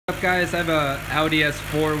What's up guys, I have a Audi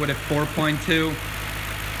S4 with a 4.2.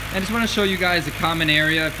 I just want to show you guys a common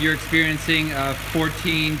area if you're experiencing a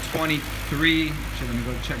 1423. Actually, let me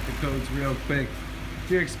go check the codes real quick.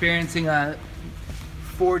 If you're experiencing a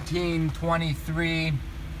 1423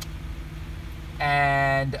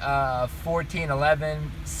 and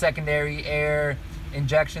 1411 secondary air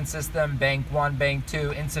injection system, bank 1, bank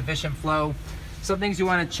 2, insufficient flow. Some things you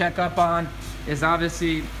want to check up on is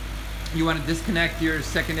obviously you want to disconnect your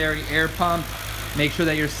secondary air pump. Make sure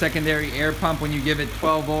that your secondary air pump, when you give it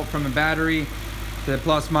 12 volt from a battery to the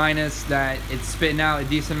plus minus, that it's spitting out a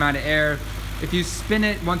decent amount of air. If you spin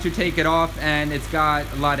it once you take it off and it's got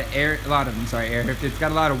a lot of air, if it's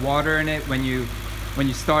got a lot of water in it when you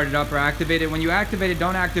start it up or activate it, when you activate it,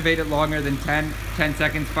 don't activate it longer than 10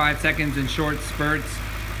 seconds, 5 seconds in short spurts.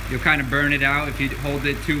 You'll kind of burn it out if you hold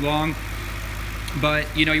it too long. But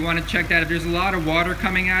you know, you want to check that if there's a lot of water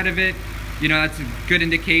coming out of it, you know, that's a good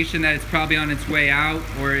indication that it's probably on its way out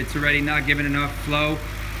or it's already not giving enough flow.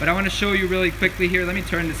 But I want to show you really quickly here. Let me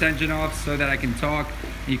turn this engine off so that I can talk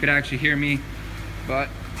and you could actually hear me. But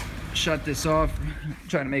shut this off. I'm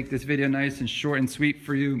trying to make this video nice and short and sweet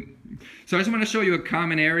for you. So I just want to show you a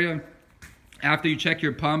common area after you check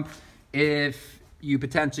your pump if you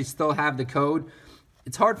potentially still have the code.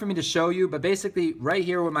 It's hard for me to show you, but basically right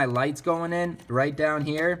here where my light's going in, right down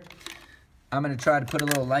here, I'm gonna try to put a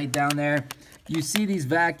little light down there. You see these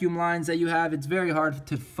vacuum lines that you have, it's very hard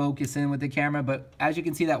to focus in with the camera, but as you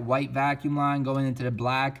can see that white vacuum line going into the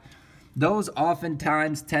black, those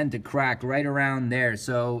oftentimes tend to crack right around there.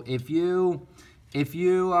 So if you take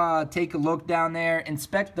a look down there,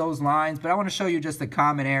 inspect those lines, but I wanna show you just a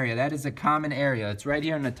common area. That is a common area. It's right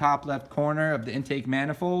here in the top left corner of the intake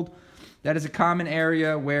manifold. That is a common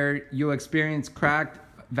area where you'll experience cracked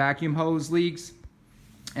vacuum hose leaks.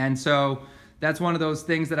 And so that's one of those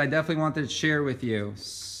things that I definitely wanted to share with you.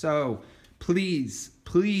 So please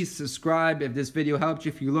subscribe if this video helped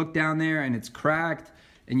you. If you look down there and it's cracked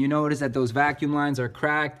and you notice that those vacuum lines are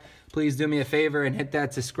cracked, please do me a favor and hit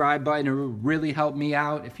that subscribe button. It will really help me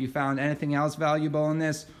out. If you found anything else valuable in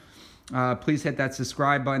this, please hit that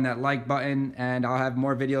subscribe button, that like button, and I'll have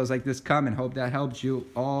more videos like this coming. Hope that helps you,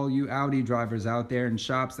 all you Audi drivers out there in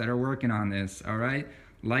shops that are working on this. All right,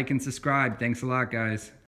 like and subscribe. Thanks a lot, guys.